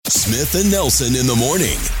Smith and Nelson in the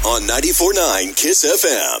morning on 94.9 KISS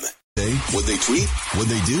FM. What they tweet, what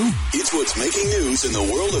they do, it's what's making news in the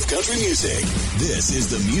world of country music. This is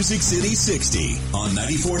the Music City 60 on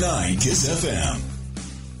 94.9 KISS FM.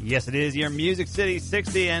 Yes, it is your Music City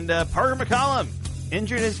 60, and Parker McCollum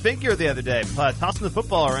injured his finger the other day, tossing the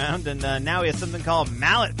football around, and now he has something called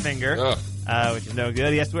mallet finger, which is no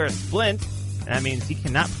good. He has to wear a splint, and that means he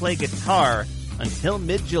cannot play guitar until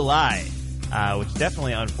mid-July, which is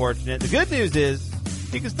definitely unfortunate. The good news is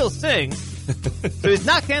he can still sing, so he's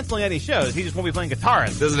not canceling any shows. He just won't be playing guitar.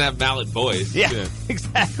 Doesn't have mallet voice. Yeah,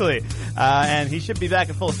 exactly. And he should be back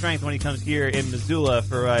at full strength when he comes here in Missoula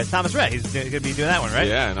for Thomas Rhett. He's going to be doing that one, right?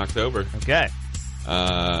 Yeah, in October. Okay.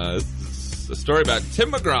 This is a story about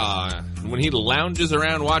Tim McGraw. When he lounges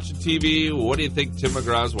around watching TV, what do you think Tim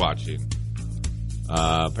McGraw's watching?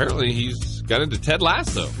 Apparently he's got into Ted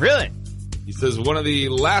Lasso. Really? He says one of the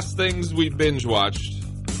last things we binge watched,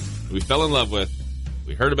 we fell in love with,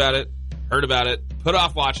 we heard about it, put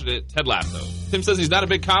off watching it, Ted Lasso. Tim says he's not a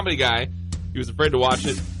big comedy guy. He was afraid to watch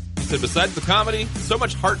it. He said besides the comedy, so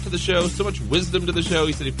much heart to the show, so much wisdom to the show.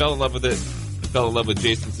 He said he fell in love with it. He fell in love with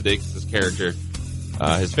Jason Sudeikis' character.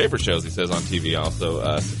 His favorite shows, he says, on TV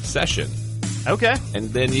also, Succession. Okay. And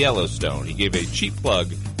then Yellowstone. He gave a cheap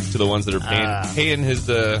plug to the ones that are paying his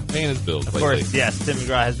bills. Of course, yes. Tim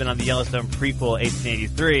McGraw has been on the Yellowstone prequel,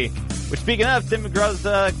 1883. Which, speaking of, Tim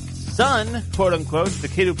McGraw's son, quote-unquote, the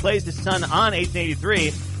kid who plays his son on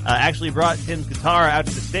 1883, actually brought Tim's guitar out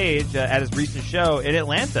to the stage at his recent show in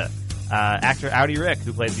Atlanta. Actor Audie Rick,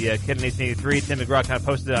 who played the kid in 1883, Tim McGraw kind of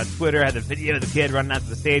posted it on Twitter, had the video of the kid running out to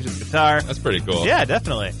the stage with the guitar. That's pretty cool. Yeah,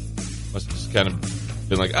 definitely. Must have just kind of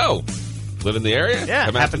been like, oh, live in the area? Yeah,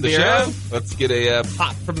 come out to the show? Around. Let's get a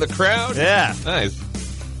pop from the crowd? Yeah. Nice.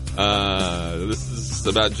 This is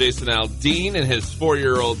about Jason Aldean and his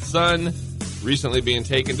 4-year-old son recently being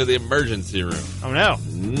taken to the emergency room. Oh, no.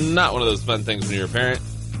 Not one of those fun things when you're a parent.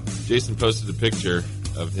 Jason posted a picture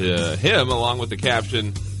of him along with the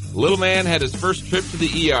caption, "Little man had his first trip to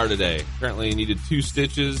the ER today. Apparently he needed 2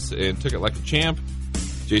 stitches and took it like a champ."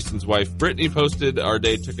 Jason's wife, Brittany, posted, "Our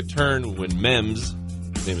day took a turn when Mems,"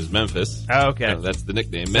 his name is Memphis. Oh, okay. That's the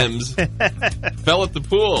nickname, Mems, fell at the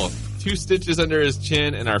pool. 2 stitches under his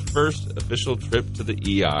chin and our first official trip to the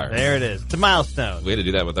ER. There it is. It's a milestone. We had to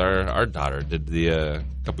do that with our daughter. Did a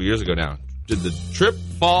couple years ago now. Did the trip,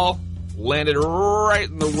 fall, landed right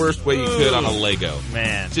in the worst way you could on a Lego.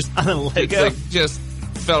 Man. Just on a Lego? Just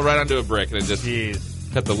fell right onto a brick and it just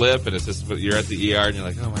Jeez. cut the lip and it's just, you're at the ER and you're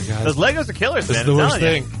like, oh my God. Those Legos are killers, This man. is the worst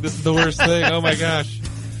thing. This is the worst thing. Oh my gosh.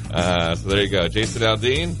 So there you go. Jason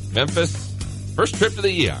Aldean, Memphis, first trip to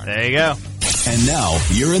the ER. There you go. And now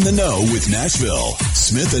you're in the know with Nashville.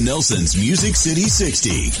 Smith and Nelson's Music City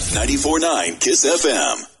 60, 94.9 KISS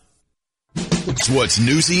FM. It's what's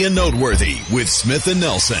newsy and noteworthy with Smith and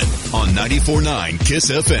Nelson on 94.9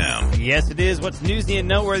 KISS FM. Yes, it is what's newsy and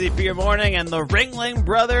noteworthy for your morning, and the Ringling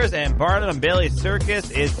Brothers and Barnum and Bailey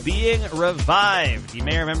Circus is being revived. You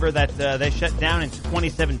may remember that they shut down in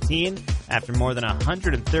 2017 after more than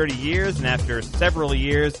 130 years and after several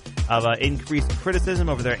years of increased criticism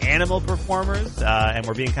over their animal performers, and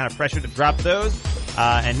we're being kind of pressured to drop those.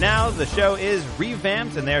 And now the show is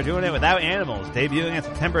revamped, and they're doing it without animals, debuting in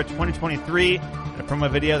September 2023. In a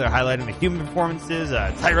promo video, they're highlighting the human performances,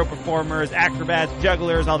 tightrope performers, acrobats,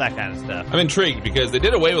 jugglers, all that kind of stuff. I'm intrigued because they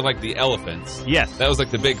did away with, like, the elephants. Yes. That was,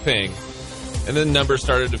 like, the big thing. And then numbers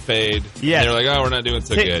started to fade. Yeah. And they were like, oh, we're not doing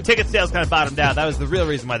so good. Ticket sales kind of bottomed out. That was the real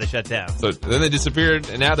reason why they shut down. So then they disappeared,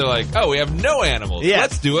 and now they're like, oh, we have no animals. Yeah.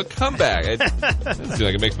 Let's do a comeback. It doesn't seem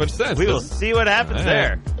like it makes much sense. We will see what happens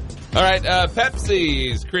there. All right,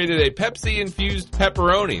 Pepsi's created a Pepsi-infused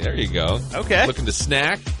pepperoni. There you go. Okay. Looking to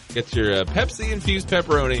snack? Get your Pepsi-infused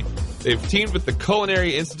pepperoni. They've teamed with the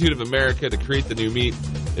Culinary Institute of America to create the new meat.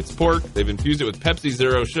 It's pork. They've infused it with Pepsi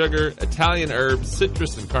Zero Sugar, Italian herbs,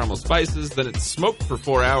 citrus, and caramel spices. Then it's smoked for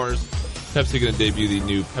 4 hours. Pepsi going to debut the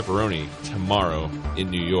new pepperoni tomorrow in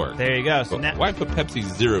New York. There you go. So now, why put Pepsi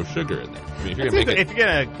Zero Sugar in there? I mean, if you're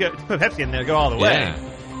going to put Pepsi in there, go all the way. Yeah.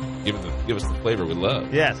 Give us the flavor we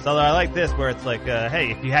love. Yes, although I like this where it's like,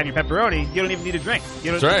 hey, if you have your pepperoni, you don't even need a drink.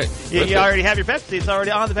 That's right. You already have your Pepsi. It's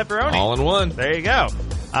already on the pepperoni. All in one. There you go.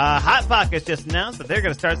 Hot Pockets just announced that they're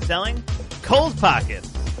going to start selling Cold Pockets.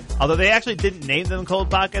 Although they actually didn't name them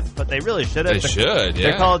Cold Pockets, but they really should have. They should,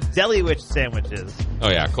 yeah. They're called Deli Witch sandwiches.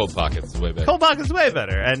 Oh, yeah, Cold Pockets is way better. Cold Pockets is way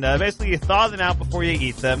better. And basically you thaw them out before you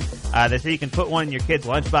eat them. They say you can put one in your kid's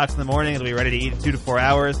lunchbox in the morning. It'll be ready to eat in 2 to 4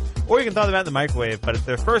 hours. Or you can thaw them out in the microwave. But it's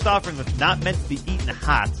their first offering that's not meant to be eaten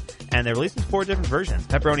hot. And they're releasing 4 different versions.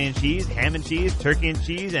 Pepperoni and cheese, ham and cheese, turkey and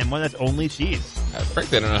cheese, and one that's only cheese.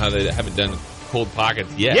 Frankly, I don't know how they haven't done cold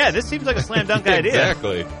pockets yet. Yeah, this seems like a slam dunk idea.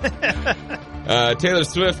 Exactly. Taylor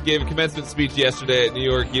Swift gave a commencement speech yesterday at New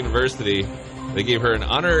York University. They gave her an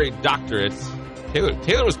honorary doctorate.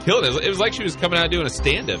 Taylor was killing it. It was like she was coming out doing a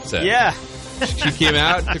stand-up set. Yeah. She came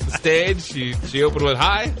out, took the stage. She opened with,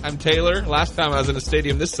 "Hi, I'm Taylor. Last time I was in a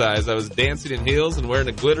stadium this size, I was dancing in heels and wearing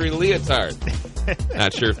a glittery leotard."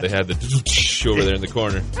 Not sure if they had the over there in the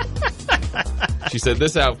corner. She said,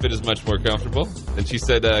 "This outfit is much more comfortable." And she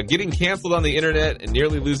said, "Getting canceled on the internet and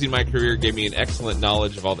nearly losing my career gave me an excellent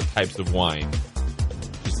knowledge of all the types of wine."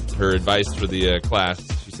 Her advice for the class,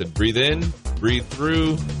 she said, "Breathe in, breathe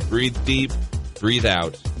through, breathe deep, breathe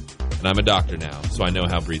out. And I'm a doctor now, so I know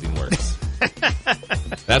how breathing works."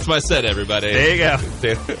 That's my set, everybody. There you go.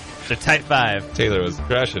 The Type 5. Taylor was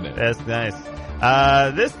crushing it. That's nice.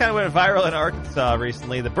 This kind of went viral in Arkansas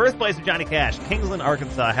recently. The birthplace of Johnny Cash, Kingsland,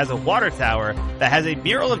 Arkansas, has a water tower that has a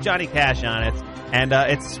mural of Johnny Cash on it, and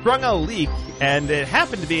it sprung a leak, and it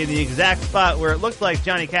happened to be in the exact spot where it looked like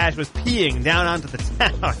Johnny Cash was peeing down onto the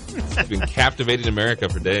town. It's been captivating America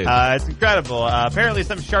for days. It's incredible. Apparently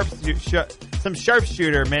some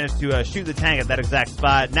sharpshooter managed to shoot the tank at that exact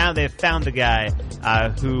spot. Now they've found the guy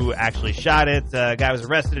who actually shot it. The guy was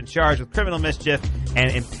arrested and charged with criminal mischief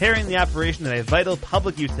and impairing the operation of a vital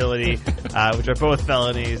public utility, which are both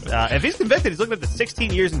felonies. If he's convicted, he's looking at the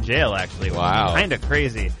 16 years in jail, actually. Wow. Kind of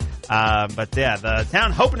crazy. But yeah, the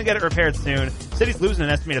town hoping to get it repaired soon. City's losing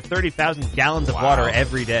an estimated 30,000 gallons of water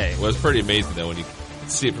every day. Well, it's pretty amazing, though, when you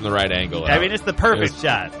see it from the right angle. I mean, it's the perfect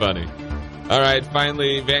shot. Funny. All right,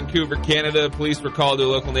 finally, Vancouver, Canada. Police were called to a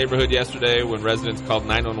local neighborhood yesterday when residents called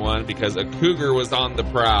 911 because a cougar was on the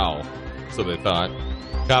prowl. So they thought.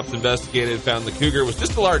 Cops investigated and found the cougar was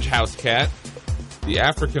just a large house cat. The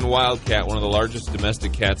African wildcat, one of the largest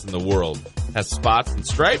domestic cats in the world, has spots and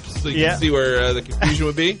stripes, so you can see where the confusion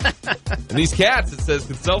would be. And these cats, it says,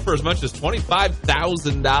 can sell for as much as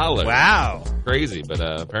 $25,000. Wow. Crazy, but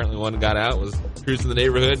apparently one got out, was cruising the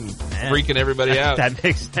neighborhood and freaking everybody out. That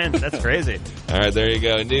makes sense. That's crazy. All right, there you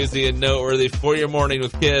go. Newsy and Noteworthy for your morning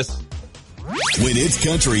with Kiss. When it's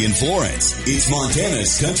country in Florence, it's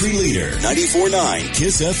Montana's country leader, 94.9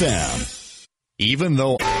 KISS FM. Even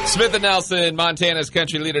though Smith and Nelson, Montana's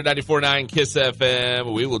country leader, 94.9 KISS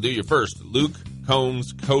FM. We will do your first Luke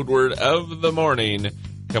Combs code word of the morning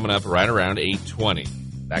coming up right around 8:20.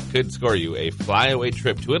 That could score you a flyaway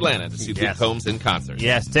trip to Atlanta to see Luke Combs in concert.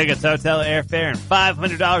 Yes, tickets, hotel, airfare, and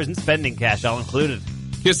 $500 in spending cash, all included.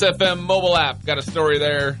 KISS FM mobile app, got a story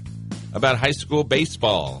there about high school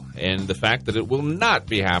baseball and the fact that it will not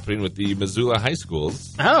be happening with the Missoula high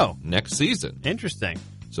schools next season. Interesting.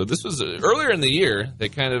 So this was earlier in the year. They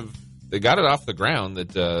got it off the ground that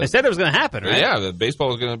they said it was going to happen, right? Yeah, the baseball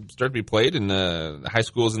was going to start to be played in the high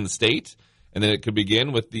schools in the state, and then it could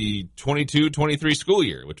begin with the 22-23 school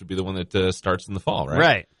year, which would be the one that starts in the fall, right?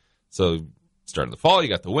 Right. So start in the fall, you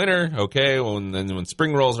got the winter, okay. Well, and then when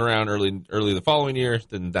spring rolls around early the following year,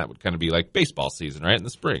 then that would kind of be like baseball season, right, in the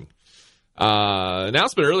spring.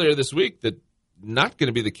 Announcement earlier this week that not going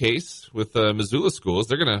to be the case with Missoula schools.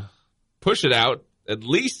 They're going to push it out at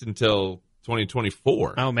least until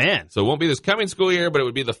 2024. Oh, man. So it won't be this coming school year, but it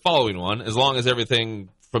would be the following one, as long as everything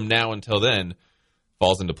from now until then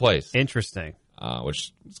falls into place. Interesting.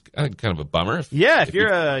 Which is kind of a bummer. If you're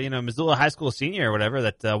a Missoula high school senior or whatever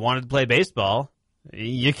that wanted to play baseball,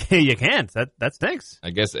 you can't. That stinks.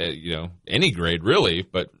 I guess, any grade, really,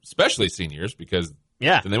 but especially seniors, because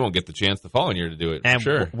then they won't get the chance the following year to do it. And for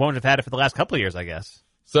sure. Won't have had it for the last couple of years, I guess.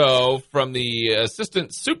 So, from the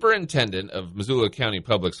assistant superintendent of Missoula County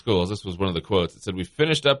Public Schools, this was one of the quotes. It said, "We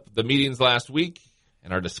finished up the meetings last week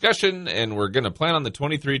and our discussion, and we're going to plan on the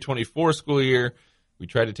 23-24 school year. We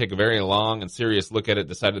tried to take a very long and serious look at it,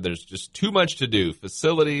 decided there's just too much to do.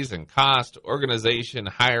 Facilities and cost, organization,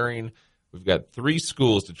 hiring. We've got 3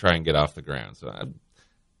 schools to try and get off the ground." So,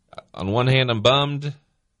 on one hand, I'm bummed,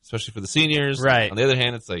 especially for the seniors. Right. On the other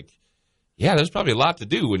hand, it's like, yeah, there's probably a lot to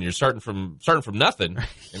do when you're starting from nothing.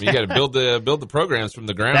 I mean, you got to build the programs from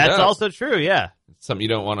the ground up. That's also true, yeah. It's something you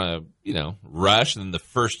don't want to, rush. And then the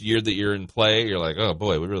first year that you're in play, you're like, oh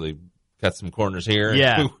boy, we really cut some corners here.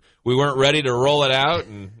 Yeah. We weren't ready to roll it out,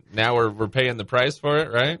 and now we're paying the price for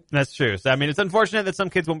it, right? That's true. So I mean, it's unfortunate that some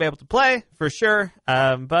kids won't be able to play for sure.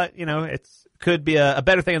 But it could be a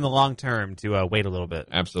better thing in the long term to wait a little bit.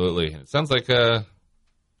 Absolutely. It sounds like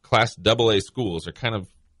Class AA schools are kind of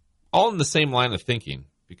all in the same line of thinking,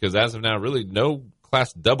 because as of now, really no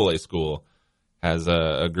Class AA school has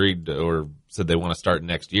agreed or said they want to start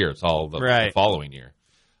next year. It's all the following year.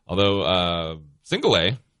 Although Single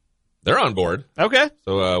A, they're on board. Okay.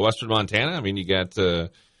 So Western Montana, I mean, you've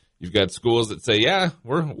got schools that say, yeah,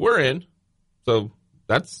 we're in. So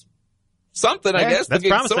that's something, I guess. That's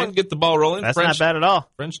promising. Someone get the ball rolling. That's not bad at all.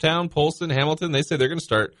 Frenchtown, Polson, Hamilton, they say they're going to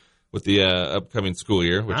start with the upcoming school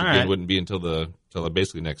year, which again wouldn't be until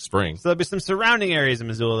basically next spring. So there'll be some surrounding areas in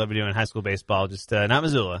Missoula that'll be doing high school baseball, just not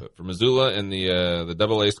Missoula. But for Missoula and the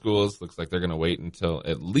AA schools, looks like they're going to wait until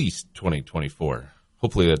at least 2024.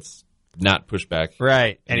 Hopefully that's not pushed back.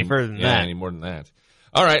 Right. Any further than that. Any more than that.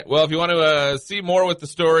 All right. Well, if you want to see more with the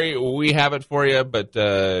story, we have it for you. But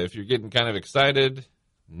if you're getting kind of excited,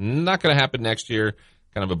 not going to happen next year.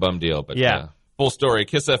 Kind of a bum deal. But full story,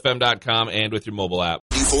 KissFM.com and with your mobile app.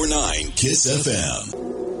 94.9 Kiss FM.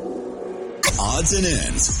 Odds and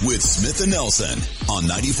Ends with Smith and Nelson on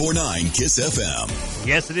 94.9 Kiss FM.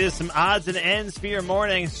 Yes, it is some odds and ends for your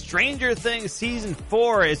morning. Stranger Things Season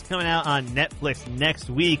 4 is coming out on Netflix next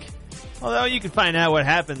week. Although you can find out what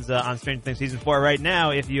happens on Stranger Things Season 4 right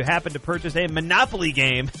now if you happen to purchase a Monopoly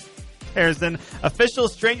game. There's an official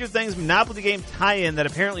Stranger Things Monopoly game tie-in that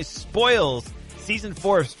apparently spoils Season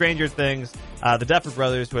 4 of Stranger Things. The Duffer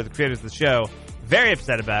Brothers, who are the creators of the show, very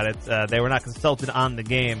upset about it. They were not consulted on the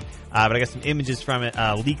game, but I got some images from it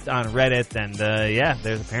leaked on Reddit, and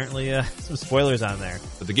there's apparently some spoilers on there.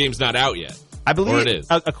 But the game's not out yet. I believe, or it is.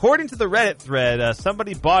 According to the Reddit thread,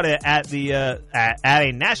 somebody bought it at at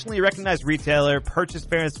a nationally recognized retailer,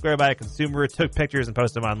 purchased fair and square by a consumer, took pictures and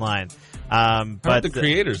posted them online. How are the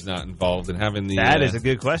creators not involved in having that is a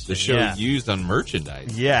good question. The show used on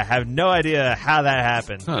merchandise? Yeah, I have no idea how that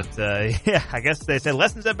happened. Huh. But I guess they said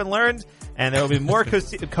lessons have been learned, and there will be more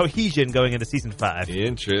cohesion going into Season 5.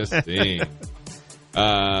 Interesting.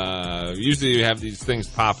 Usually you have these things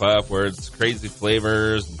pop up where it's crazy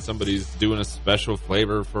flavors and somebody's doing a special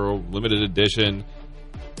flavor for a limited edition.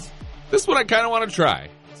 This one I kind of want to try.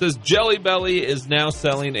 It says Jelly Belly is now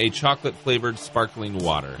selling a chocolate flavored sparkling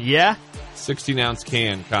water. Yeah? 16-ounce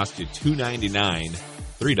can costs you $2.99,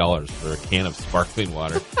 $3 for a can of sparkling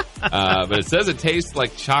water. But it says it tastes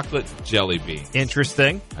like chocolate jelly bean.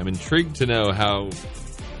 Interesting. I'm intrigued to know how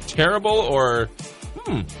terrible or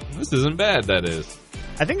this isn't bad that is.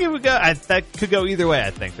 I think it would go. That could go either way.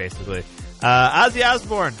 I think basically, Ozzy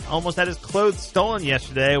Osbourne almost had his clothes stolen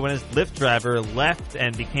yesterday when his Lyft driver left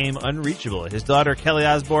and became unreachable. His daughter Kelly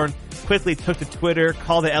Osbourne quickly took to Twitter,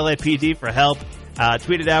 called the LAPD for help,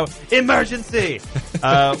 tweeted out, "Emergency!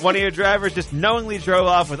 One of your drivers just knowingly drove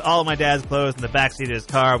off with all of my dad's clothes in the backseat of his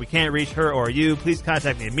car. We can't reach her or you. Please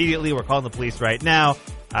contact me immediately. We're calling the police right now."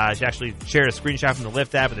 She actually shared a screenshot from the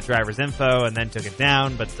Lyft app with the driver's info and then took it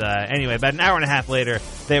down. But anyway, about an hour and a half later,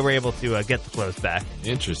 they were able to get the clothes back.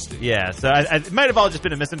 Interesting. Yeah, so it might have all just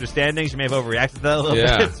been a misunderstanding. She may have overreacted to that a little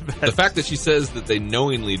bit. But the fact that she says that they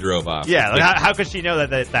knowingly drove off. Yeah, like how could she know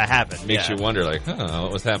that happened? Makes you wonder, like,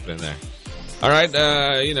 what was happening there? All right,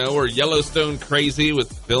 we're Yellowstone crazy with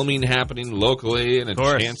filming happening locally and a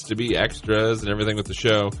chance to be extras and everything with the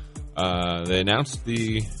show. They announced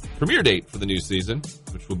the premiere date for the new season,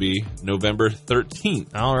 which will be November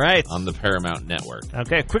 13th. All right. On the Paramount Network.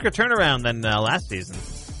 Okay, quicker turnaround than last season.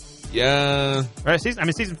 Yeah. Right,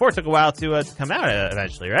 season 4 took a while to come out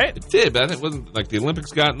eventually, right? It did, but I think it wasn't like the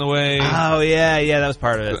Olympics got in the way. Oh, yeah, that was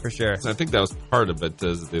part of it, for sure. I think that was part of it.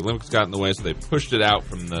 The Olympics got in the way, so they pushed it out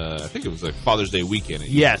from I think it was like Father's Day weekend. It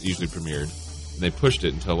usually premiered. And they pushed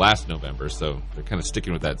it until last November, so they're kind of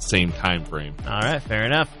sticking with that same time frame. All right, fair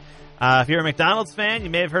enough. If you're a McDonald's fan, you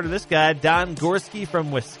may have heard of this guy, Don Gorski from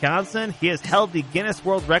Wisconsin. He has held the Guinness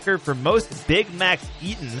World Record for most Big Macs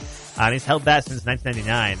eaten, and he's held that since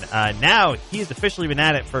 1999. Now, he's officially been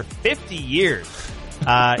at it for 50 years.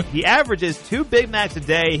 He averages 2 Big Macs a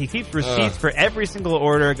day. He keeps receipts for every single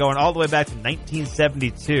order, going all the way back to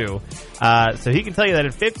 1972. So he can tell you that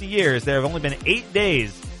in 50 years, there have only been 8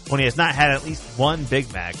 days when he has not had at least one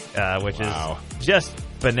Big Mac, which is just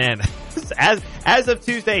bananas. As of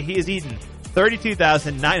Tuesday, he has eaten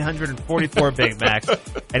 32,944 Big Macs,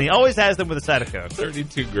 and he always has them with a side of Coke.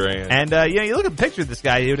 $32,000. And you look at the picture of this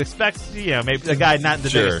guy, you would expect maybe a guy not in the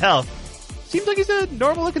biggest health. Seems like he's a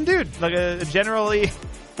normal looking dude, like a generally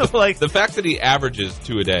like the fact that he averages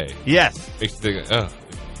 2 a day. Yes, makes you think,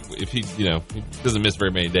 if he he doesn't miss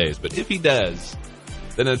very many days, but if he does,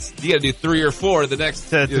 then you got to do 3 or 4 the next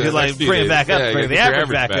to like bring it back up, bring the average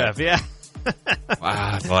back up. Yeah.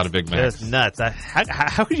 Wow, that's a lot of Big Macs. That's nuts.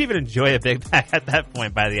 How could you even enjoy a Big Mac at that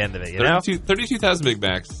point by the end of it, 32,000 Big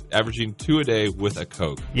Macs, averaging 2 a day with a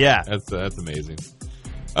Coke. Yeah. That's amazing.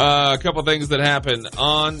 A couple things that happened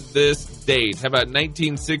on this date. How about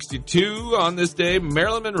 1962? On this day,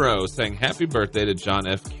 Marilyn Monroe sang Happy Birthday to John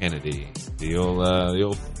F. Kennedy. The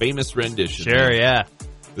old famous rendition. Sure, yeah.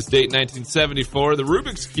 This date, 1974, the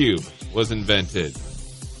Rubik's Cube was invented.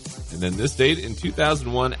 And then this date in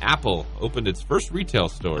 2001, Apple opened its first retail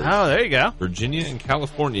stores. Oh, there you go. Virginia and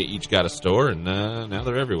California each got a store, and now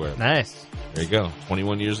they're everywhere. Nice. There you go.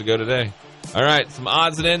 21 years ago today. All right, some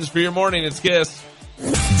odds and ends for your morning. It's Kiss.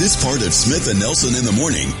 This part of Smith and Nelson in the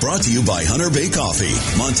Morning brought to you by Hunter Bay Coffee,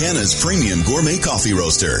 Montana's premium gourmet coffee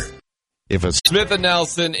roaster. If it's Smith and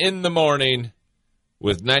Nelson in the morning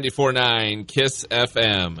with 94.9 Kiss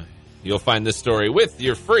FM, you'll find this story with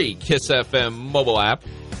your free Kiss FM mobile app.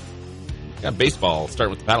 Got baseball starting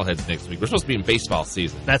with the Paddleheads next week. We're supposed to be in baseball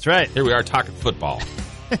season. That's right. Here we are talking football.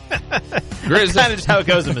 That's kind of just how it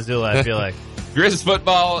goes in Missoula, I feel like. Griz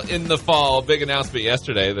football in the fall. Big announcement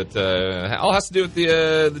yesterday that all has to do with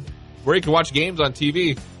the where you can watch games on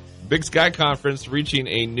TV. Big Sky Conference reaching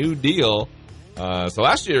a new deal. So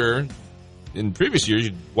last year, in previous years,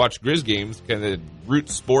 you'd watch Griz games. Kind of Root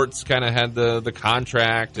Sports kind of had the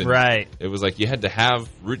contract. And right. It was like you had to have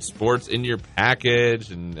Root Sports in your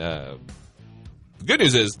package. And the good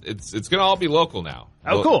news is it's going to all be local now.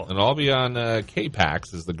 Oh, cool. It'll all be on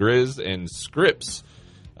K-Pax as the Griz and Scripps.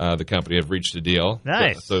 The company have reached a deal.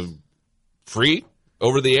 Nice. So free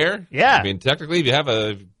over the air. Yeah. I mean, technically, if you have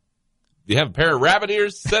a pair of rabbit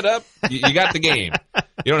ears set up, you got the game.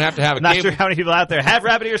 You don't have to have a Not cable. sure how many people out there have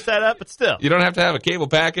rabbit ears set up, but still. You don't have to have a cable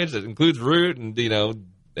package that includes Root and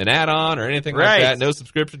an add-on or anything right. like that. No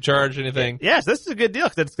subscription charge, anything. Yes, this is a good deal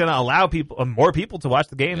because it's going to allow more people to watch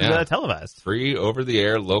the games televised. Free over the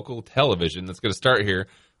air local television. That's going to start here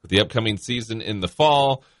with the upcoming season in the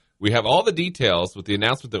fall. We have all the details with the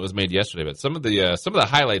announcement that was made yesterday, but some of the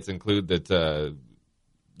highlights include that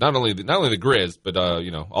not only the Griz, but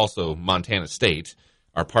also Montana State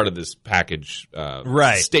are part of this package,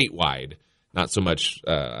 right, statewide. Not so much,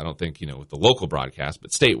 I don't think with the local broadcast,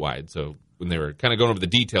 but statewide. So when they were kind of going over the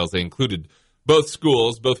details, they included both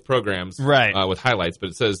schools, both programs, right, with highlights. But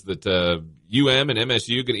it says that UM and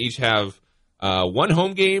MSU going to each have one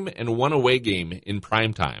home game and one away game in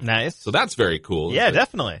primetime. Nice. So that's very cool. Yeah,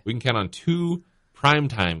 definitely. We can count on 2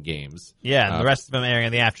 primetime games. Yeah, and the rest of them airing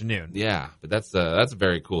in the afternoon. Yeah, but that's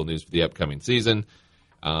very cool news for the upcoming season.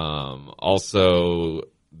 Also,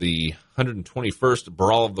 the 121st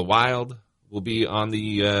Brawl of the Wild will be on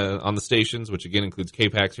the stations, which again includes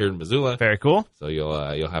K-Pax here in Missoula. Very cool. So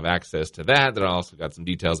you'll have access to that. Then I also got some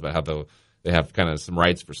details about how they have kind of some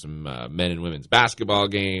rights for some men and women's basketball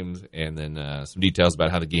games, and then some details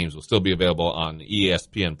about how the games will still be available on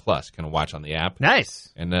ESPN Plus. Kind of watch on the app.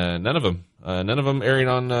 Nice. And none of them airing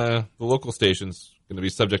on the local stations. Going to be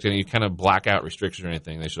subject to any kind of blackout restriction or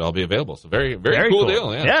anything. They should all be available. So very cool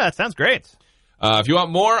deal. Yeah, that sounds great. If you want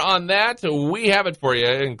more on that, we have it for you,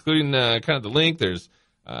 including kind of the link. There's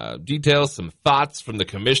details, some thoughts from the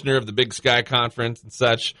commissioner of the Big Sky Conference and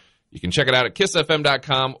such. You can check it out at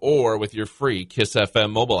kissfm.com or with your free Kiss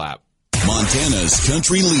FM mobile app. Montana's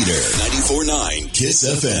country leader, 94.9 Kiss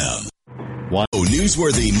FM. Wow.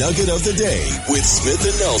 Newsworthy Nugget of the Day with Smith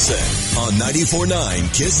and Nelson on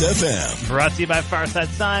 94.9 Kiss FM. Brought to you by Farside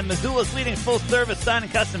Sign, Missoula's leading full-service sign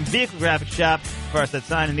and custom vehicle graphic shop. Farside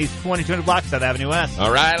Sign in East 2200 blocks, South Avenue West.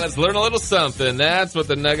 All right, let's learn a little something. That's what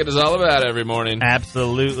the Nugget is all about every morning.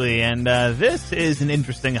 Absolutely, and this is an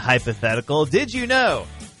interesting hypothetical. Did you know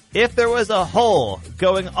if there was a hole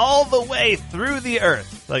going all the way through the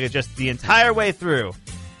earth, like just the entire way through,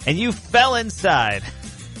 and you fell inside,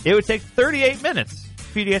 it would take 38 minutes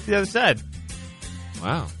for you to get to the other side.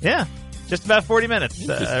 Wow. Yeah, just about 40 minutes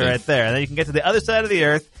right there. And then you can get to the other side of the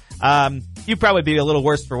earth. You'd probably be a little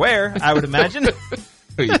worse for wear, I would imagine.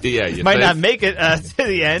 Yeah, you might not make it to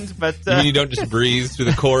the end, but... you mean you don't just breathe through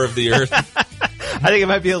the core of the earth? I think it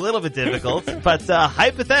might be a little bit difficult, but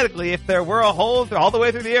hypothetically, if there were a hole all the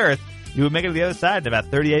way through the earth, you would make it to the other side in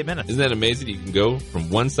about 38 minutes. Isn't that amazing? You can go from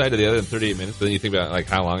one side to the other in 38 minutes, but then you think about like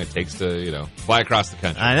how long it takes to, fly across the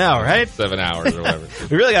country. I know, right? 7 hours or whatever.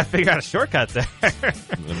 We really got to figure out a shortcut there.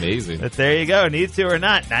 Amazing. But there you go. Need to or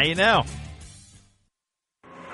not, now you know.